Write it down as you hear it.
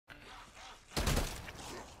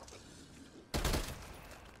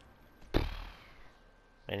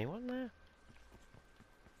Anyone there?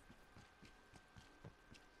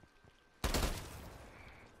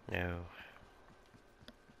 No.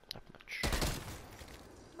 Not much.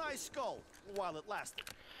 Nice skull, while it lasted.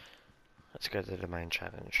 Let's go to the main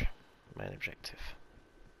challenge. Main objective.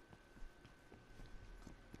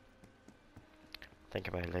 I think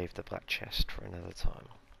I may leave the black chest for another time.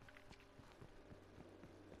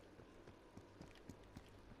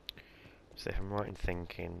 So if I'm right in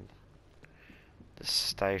thinking, the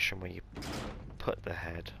station where you put the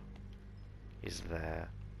head is there.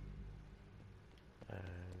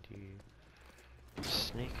 And you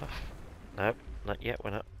sneak off. Nope, not yet,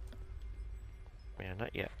 we're not. Yeah,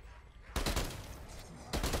 not yet.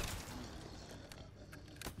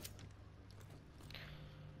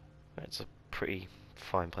 It's a pretty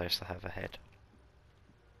fine place to have a head.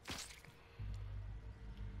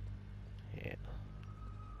 Yeah.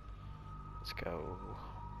 Let's go.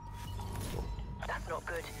 That's not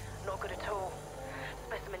good. Not good at all.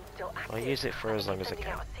 Specimen's still active. I'll use it for as long as I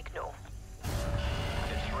can. Out a signal.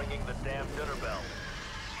 It's ringing the damn dinner bell.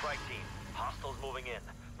 Strike team. Hostiles moving in.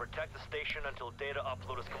 Protect the station until data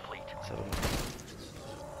upload is complete. So,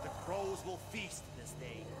 The crows will feast this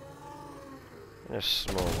day. in a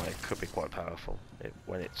small way, it could be quite powerful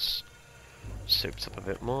when it's souped up a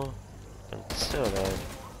bit more. And still though,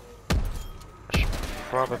 I should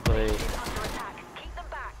probably Under attack. Keep them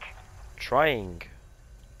back. trying.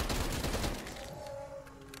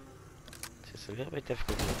 It's a little bit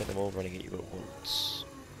difficult to get them all running at you at once.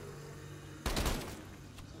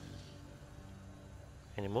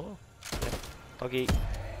 Any more? Yep. Doggy.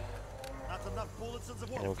 Not enough bullets in the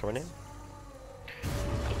world. Anyone coming in? It's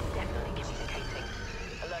definitely communicating.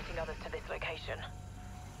 Alerting others to this location.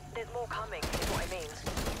 There's more coming, is what I mean.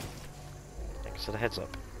 Thanks for the heads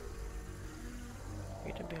up.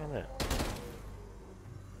 You didn't behind there.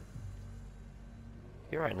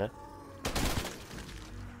 You're right now.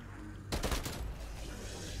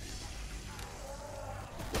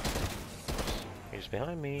 Who's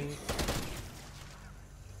behind me?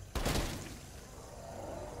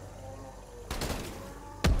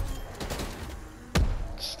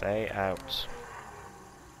 Stay out.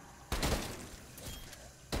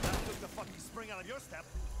 That took the fucking spring out of your step.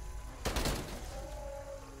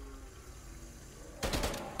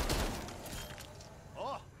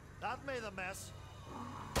 Oh, that made a mess.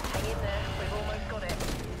 Hang in there, we've almost got it.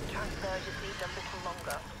 Transfer just needs a little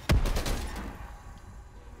longer.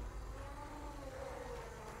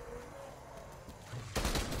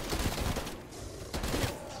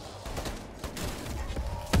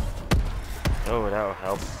 Oh, that'll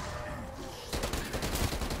help.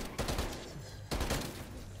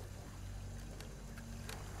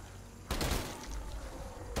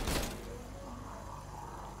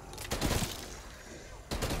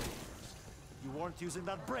 You weren't using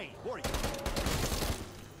that brain, were you?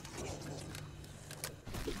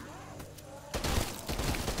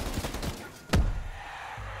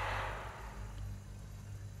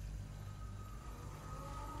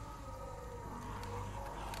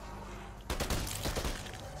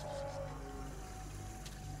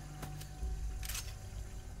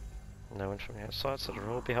 No one from the outside, so they're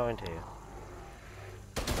all behind here.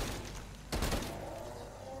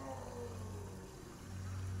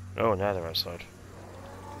 Oh, now they're outside.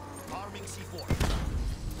 Arming C4.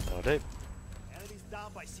 That'll do. Enemies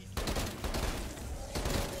down by C4.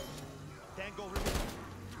 Tango removed.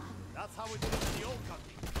 That's how we did it in the old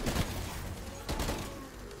country.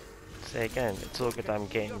 See again, it's all good I'm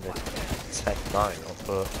getting the Tech 9 up,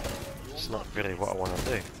 but it's not really what I want to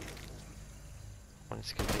do. I want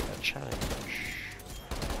to complete that challenge.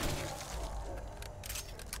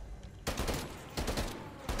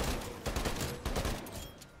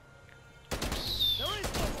 There is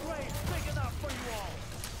no grave big enough for you all.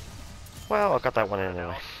 Well, I got that one anyway.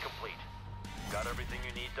 Analysis complete. Got everything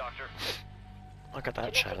you need, Doctor? I got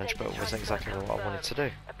that challenge, but it wasn't exactly what I wanted to do.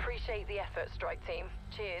 Appreciate the effort, strike team.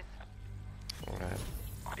 Cheers. Alright.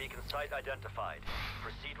 Beacon site identified.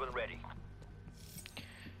 Proceed when ready.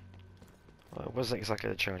 Well, it wasn't exactly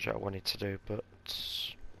the challenge that I wanted to do, but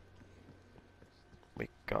we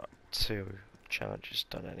got 2 challenges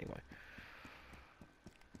done anyway.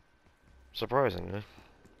 Surprisingly,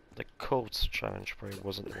 the cult challenge probably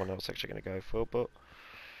wasn't the one I was actually going to go for, but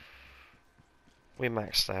we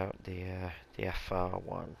maxed out the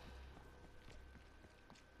FFAR1,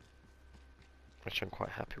 which I'm quite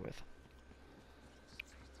happy with.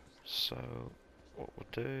 So, what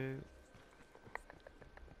we'll do,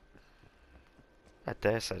 I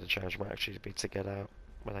dare say the challenge might actually be to get out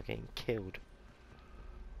without getting killed.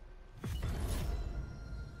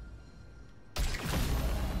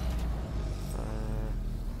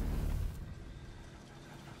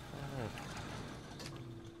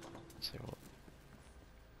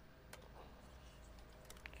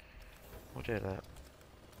 We'll do that. And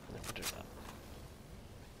then we'll do that.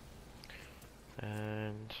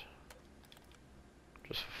 And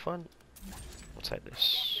just for fun, we'll take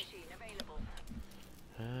this.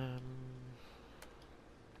 I'm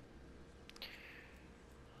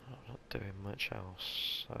not doing much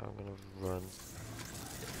else, so I'm gonna run.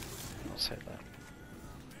 I'll take that.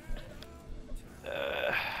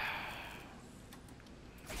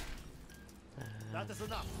 That is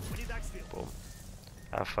enough. We need Axfield. Boom.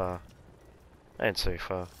 How far? Ain't too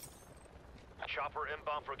far. Chopper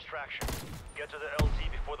inbound for extraction. Get to the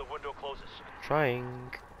LZ before the window closes.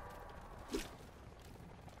 Trying.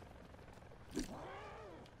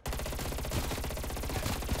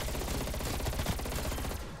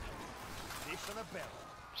 Fish on a barrel.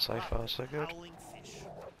 So far, so good. Howling fish.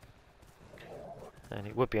 And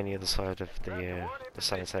it would be on the other side of the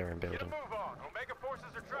sanitarium building. Move on. Omega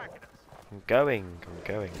forces are tracking us. I'm going.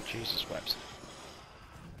 Jesus wept.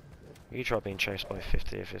 You try being chased by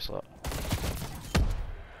 50 if it's lot.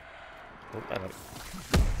 Oh, hello.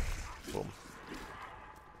 Boom.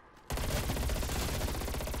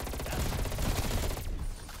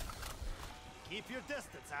 Keep your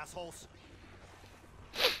distance, assholes.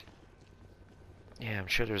 Yeah, I'm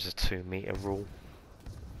sure there's a 2-meter rule.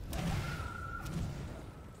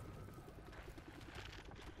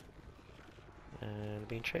 And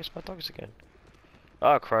being chased by dogs again.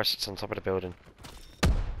 Oh Christ, it's on top of the building.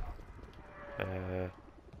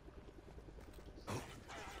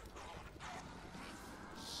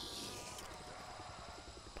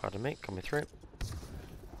 Pardon me, coming through.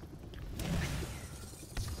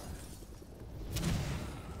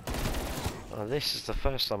 Oh, this is the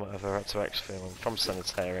first time I've ever had to exfil from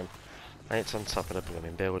sanitarium, and it's on top of the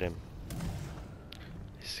blooming building.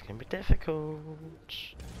 This is gonna be difficult.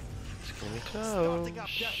 It's gonna be Starting up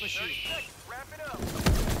close. death machine. Wrap it up.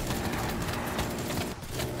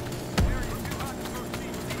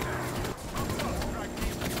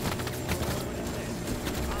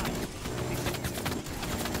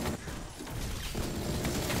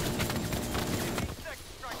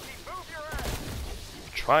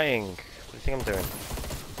 Trying. What do you think I'm doing?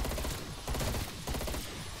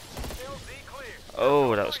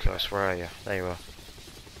 Oh, that was close. Where are you? There you are.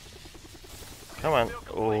 Come on.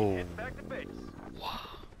 Oh.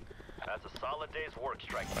 That's a solid day's work,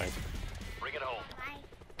 Strike. I Bring it home.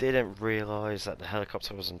 didn't realise that the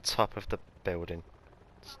helicopter was on top of the building.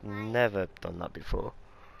 It's never done that before.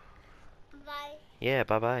 Bye. Yeah,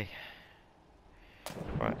 bye bye.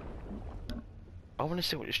 Right. I want to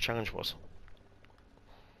see what this challenge was.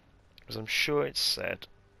 Because I'm sure it said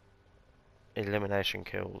elimination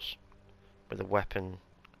kills with a weapon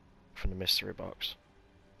from the mystery box.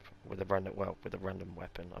 With a random, well, with a random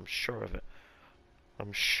weapon. I'm sure of it.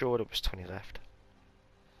 I'm sure there was 20 left.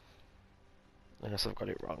 Unless I've got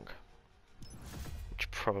it wrong. Which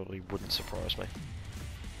probably wouldn't surprise me.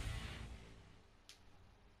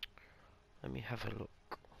 Let me have a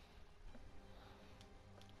look.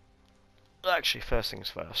 Actually, first things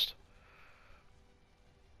first.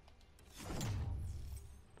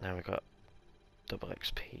 Now we got double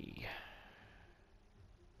XP.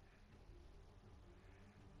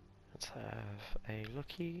 Let's have a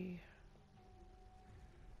looky.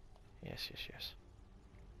 Yes, yes, yes.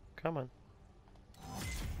 Come on.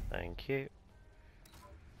 Thank you.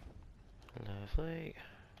 Lovely.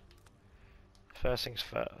 First things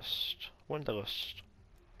first. Wanderlust.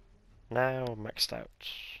 Now maxed out.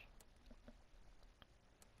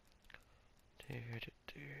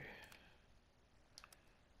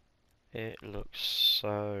 It looks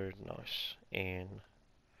so nice in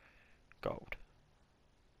gold.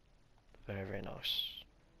 Very, very nice.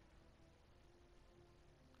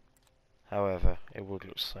 However, it would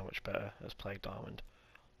look so much better as Plague Diamond.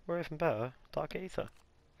 Or even better, Dark Ether.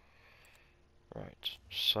 Right,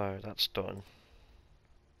 so that's done.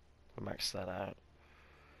 We maxed that out.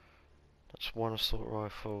 That's 1 assault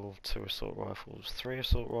rifle, 2 assault rifles, 3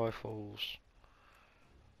 assault rifles.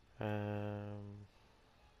 Have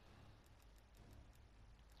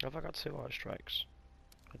I got 2 eye strikes?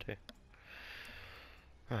 I do.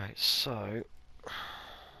 Right, so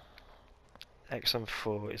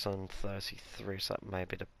XM4 is on 33, so that may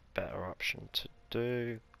be the better option to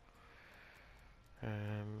do. I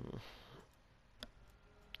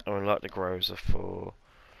would like the Groza for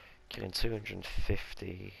killing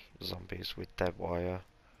 250 zombies with dead wire.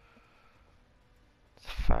 The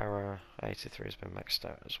FFAR 83 has been maxed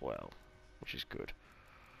out as well, which is good.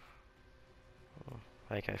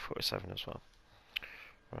 AK-47 as well.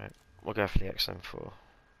 Right, we'll go for the XM4.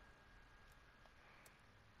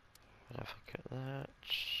 Have a look at that.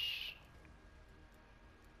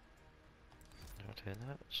 I'll do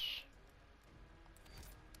that.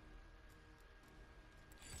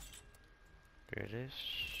 Here it is.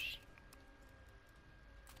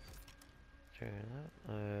 Doing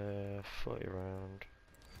that. 40 round.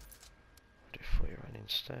 I'll do 40 round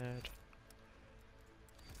instead.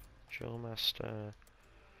 Dual Master.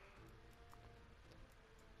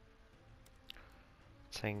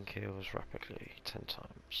 10 kills rapidly, 10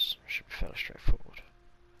 times. Should be fairly straightforward.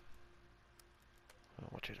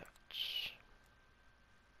 We'll do that.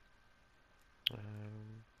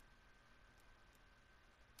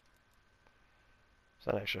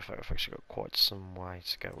 So that extra effect, I've actually got quite some way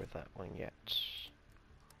to go with that one yet.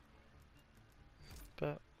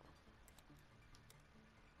 But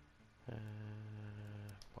why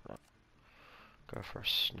not? Go for a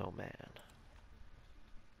snowman.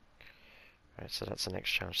 Right, so that's the next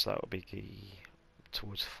challenge. So that will be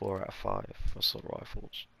towards 4 out of 5 for assault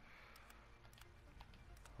rifles.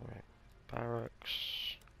 Alright,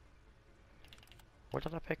 barracks. What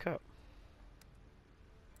did I pick up?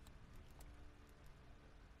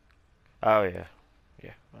 Oh yeah,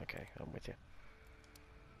 yeah. Okay, I'm with you.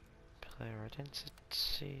 Player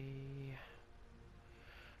identity.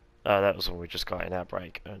 Oh, that was when we just got an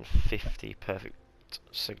outbreak and 50 perfect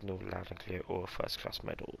signal, loud and clear, or first class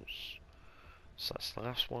medals. So that's the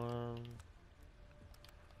last one.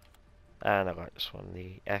 And I like this one,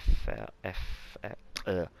 the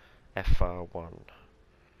FFAR1.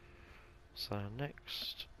 So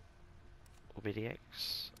next will be the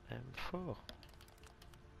XM4.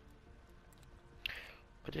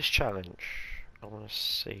 But this challenge, I want to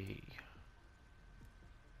see.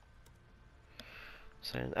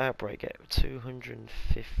 So an outbreak, get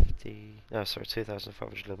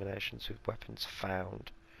 2,500 eliminations with weapons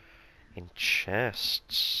found in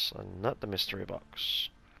chests, and not the mystery box.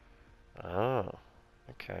 Oh,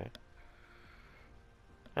 okay.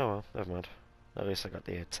 Oh well, never mind. At least I got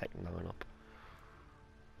the Tech 9 up.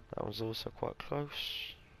 That one's also quite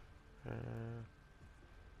close. Yeah,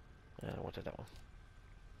 I wanted that one.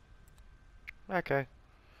 Okay.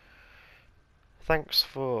 Thanks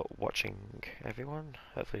for watching, everyone.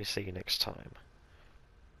 Hopefully see you next time.